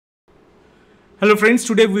Hello friends,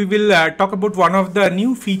 today we will talk about one of the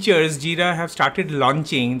new features Jira have started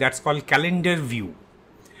launching, that's called Calendar View.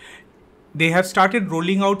 They have started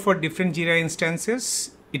rolling out for different Jira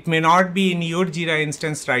instances. It may not be in your Jira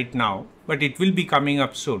instance right now, but it will be coming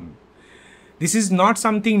up soon. This is not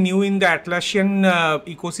something new in the Atlassian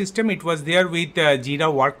ecosystem. It was there with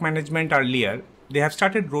Jira Work Management earlier. They have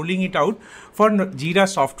started rolling it out for Jira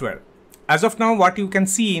Software. As of now, what you can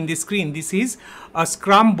see in the screen, this is a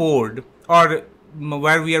Scrum board, or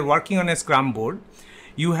where we are working on a Scrum board.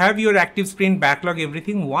 You have your active sprint backlog,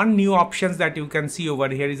 everything. One new options that you can see over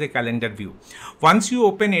here is a calendar view. Once you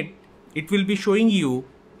open it, it will be showing you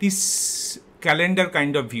this calendar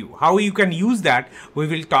kind of view. How you can use that, we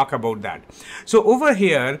will talk about that. So over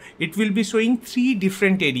here, it will be showing three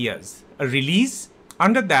different areas. A release,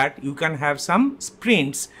 under that you can have some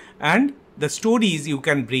sprints and the stories you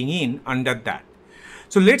can bring in under that.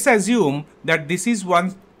 So let's assume that this is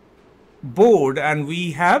one board and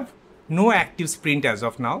we have no active sprint as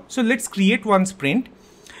of now. So let's create one sprint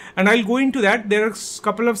and I'll go into that. There are a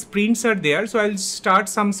couple of sprints are there. So I'll start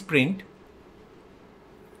some sprint.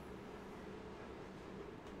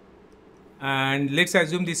 And let's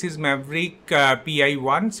assume this is Maverick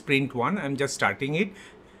PI1, sprint 1. I'm just starting it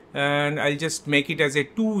and I'll just make it as a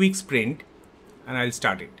 2-week sprint and I'll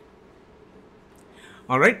start it.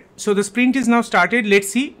 Alright, so the sprint is now started. Let's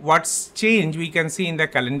see what's changed. We can see in the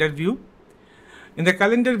calendar view. In the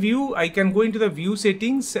calendar view, I can go into the view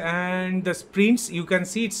settings and the sprints, you can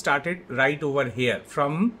see it started right over here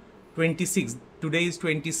from 26th. Today is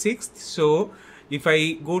 26th. So if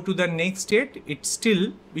I go to the next date, it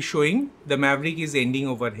still be showing the Maverick is ending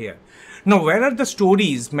over here. Now, where are the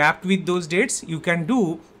stories mapped with those dates? You can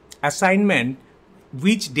do assignment,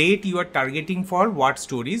 which date you are targeting for what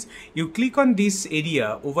stories. You click on this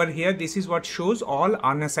area over here. This is what shows all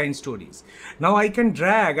unassigned stories. Now I can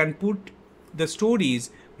drag and put the stories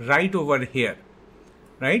right over here.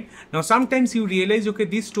 Right now, sometimes you realize, okay,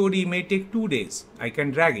 this story may take 2 days. I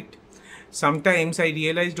can drag it. Sometimes I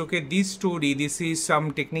realized, okay, this story, this is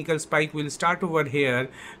some technical spike will start over here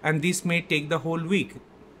and this may take the whole week.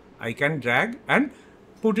 I can drag and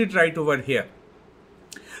put it right over here.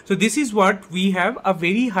 So this is what we have, a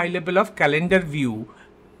very high level of calendar view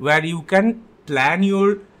where you can plan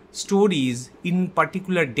your stories in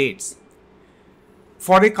particular dates.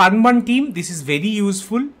 For a Kanban team, this is very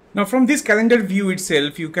useful. Now from this calendar view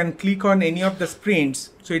itself, you can click on any of the sprints.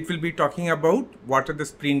 So it will be talking about what are the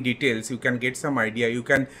sprint details. You can get some idea. You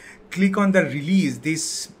can click on the release.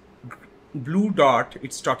 This blue dot,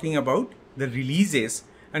 it's talking about the releases.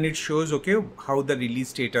 And it shows, okay, how the release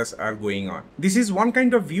status are going on. This is one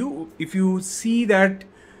kind of view. If you see that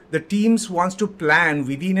the teams wants to plan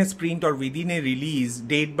within a sprint or within a release,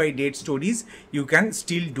 date by date stories, you can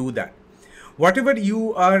still do that. Whatever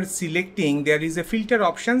you are selecting, there is a filter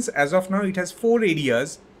options. As of now, it has 4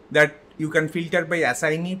 areas that you can filter by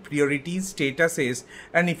assignee, priorities, statuses,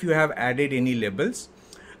 and if you have added any labels.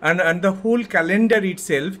 And the whole calendar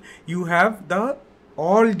itself, you have the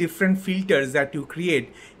all different filters that you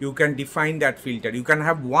create. You can define that filter. You can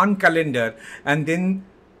have one calendar and then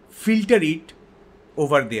filter it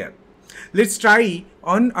over there. Let's try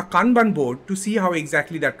on a Kanban board to see how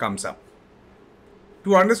exactly that comes up.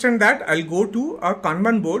 To understand that, I'll go to a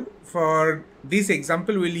Kanban board. For this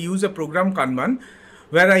example, we'll use a program Kanban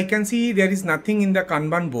where I can see there is nothing in the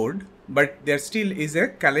Kanban board, but there still is a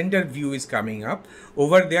calendar view is coming up.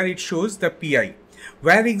 Over there, it shows the PI.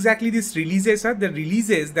 Where exactly these releases are, the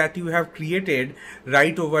releases that you have created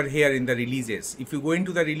right over here in the releases. If you go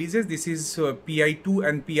into the releases, this is PI2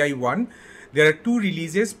 and PI1. There are 2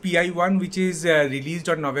 releases, PI1 which is released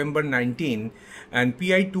on November 19 and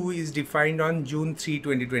PI2 is defined on June 3,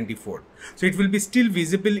 2024. So it will be still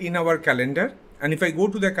visible in our calendar. And if I go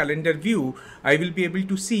to the calendar view, I will be able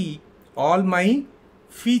to see all my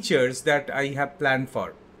features that I have planned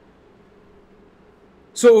for.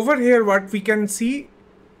 So over here, what we can see,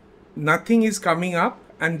 nothing is coming up,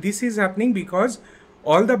 and this is happening because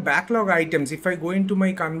all the backlog items, if I go into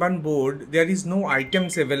my Kanban board, there is no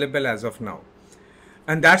items available as of now.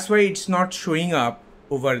 And that's why it's not showing up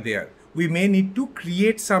over there. We may need to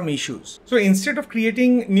create some issues. So instead of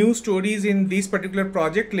creating new stories in this particular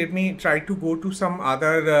project, let me try to go to some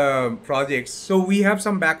other projects. So we have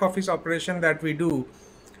some back office operation that we do.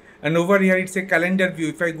 And over here, it's a calendar view.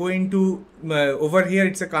 If I go into, over here,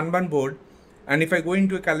 it's a Kanban board. And if I go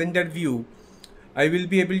into a calendar view, I will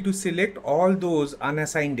be able to select all those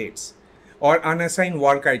unassigned dates or unassigned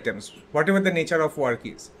work items, whatever the nature of work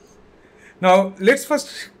is. Now, let's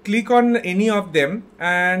first click on any of them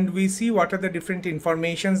and we see what are the different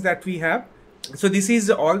informations that we have. So this is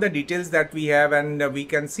all the details that we have, and we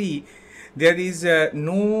can see there is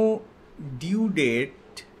no due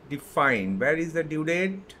date defined. Where is the due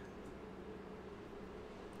date?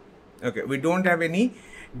 Okay, we don't have any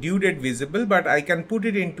due date visible, but I can put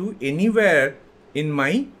it into anywhere in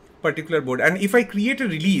my particular board. And if I create a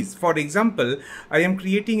release, for example, I am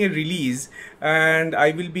creating a release and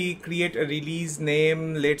I will be create a release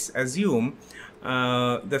name. Let's assume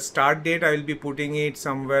the start date I will be putting it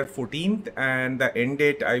somewhere 14th, and the end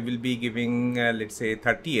date I will be giving let's say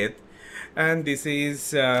 30th, and this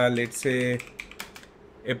is let's say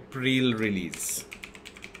April release.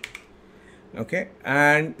 Okay,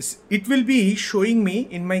 and it will be showing me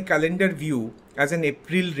in my calendar view as an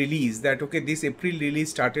April release that okay, this April release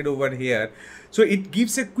started over here. So it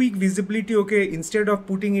gives a quick visibility. Okay, instead of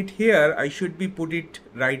putting it here, I should be put it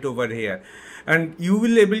right over here, and you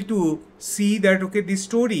will able to see that okay, this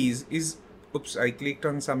stories is oops, I clicked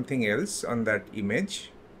on something else on that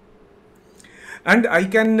image, and I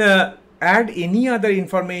can add any other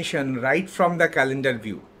information right from the calendar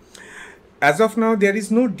view. As of now, there is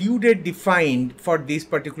no due date defined for this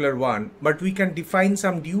particular one, but we can define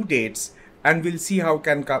some due dates and we'll see how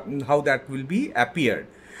that will be appeared.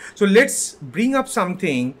 So let's bring up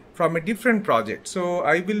something from a different project. So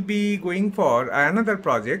I will be going for another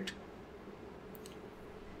project,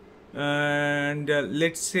 and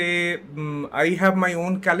let's say I have my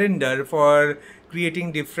own calendar for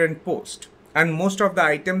creating different posts, and most of the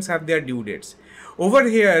items have their due dates. Over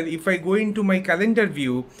here, if I go into my calendar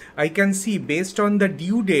view, I can see based on the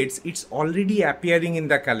due dates, it's already appearing in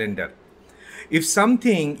the calendar. If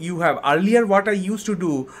something you have earlier, what I used to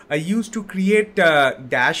do, I used to create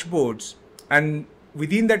dashboards, and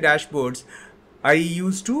within the dashboards, I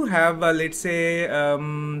used to have let's say,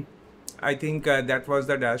 I think that was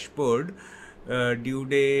the dashboard. Due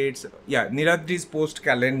dates, yeah, Niradri's post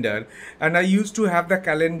calendar, and I used to have the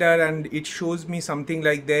calendar and it shows me something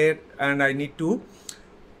like that, and I need to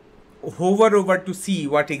hover over to see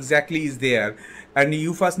what exactly is there, and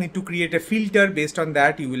you first need to create a filter. Based on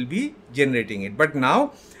that you will be generating it. But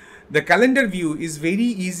now the calendar view is very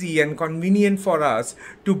easy and convenient for us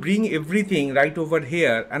to bring everything right over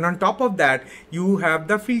here, and on top of that you have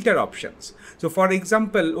the filter options. So for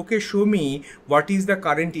example, okay, show me what is the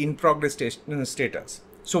current in progress status.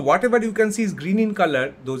 So whatever you can see is green in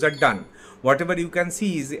color, those are done. Whatever you can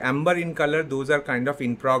see is amber in color, those are kind of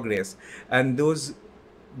in progress, and those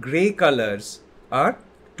gray colors are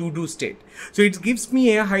to do state. So it gives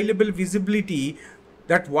me a high level visibility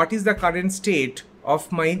that what is the current state of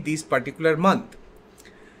this particular month.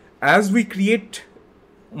 As we create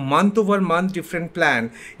month over month different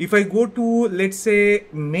plan, if I go to let's say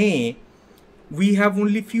May, we have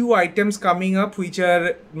only few items coming up which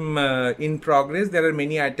are in progress. There are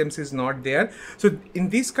many items is not there. So in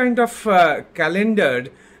this kind of calendar,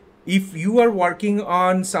 if you are working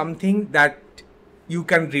on something that you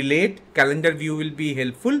can relate, calendar view will be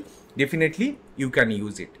helpful. Definitely you can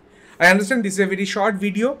use it. I understand this is a very short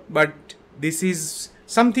video, but this is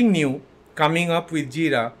something new coming up with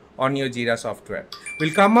Jira on your Jira software.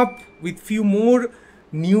 We'll come up with few more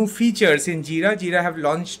new features in Jira. Jira have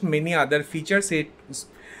launched many other features,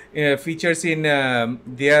 features in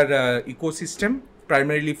their ecosystem,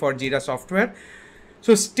 primarily for Jira software.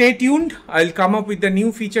 So stay tuned. I'll come up with the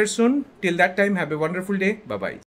new feature soon. Till that time, have a wonderful day. Bye-bye.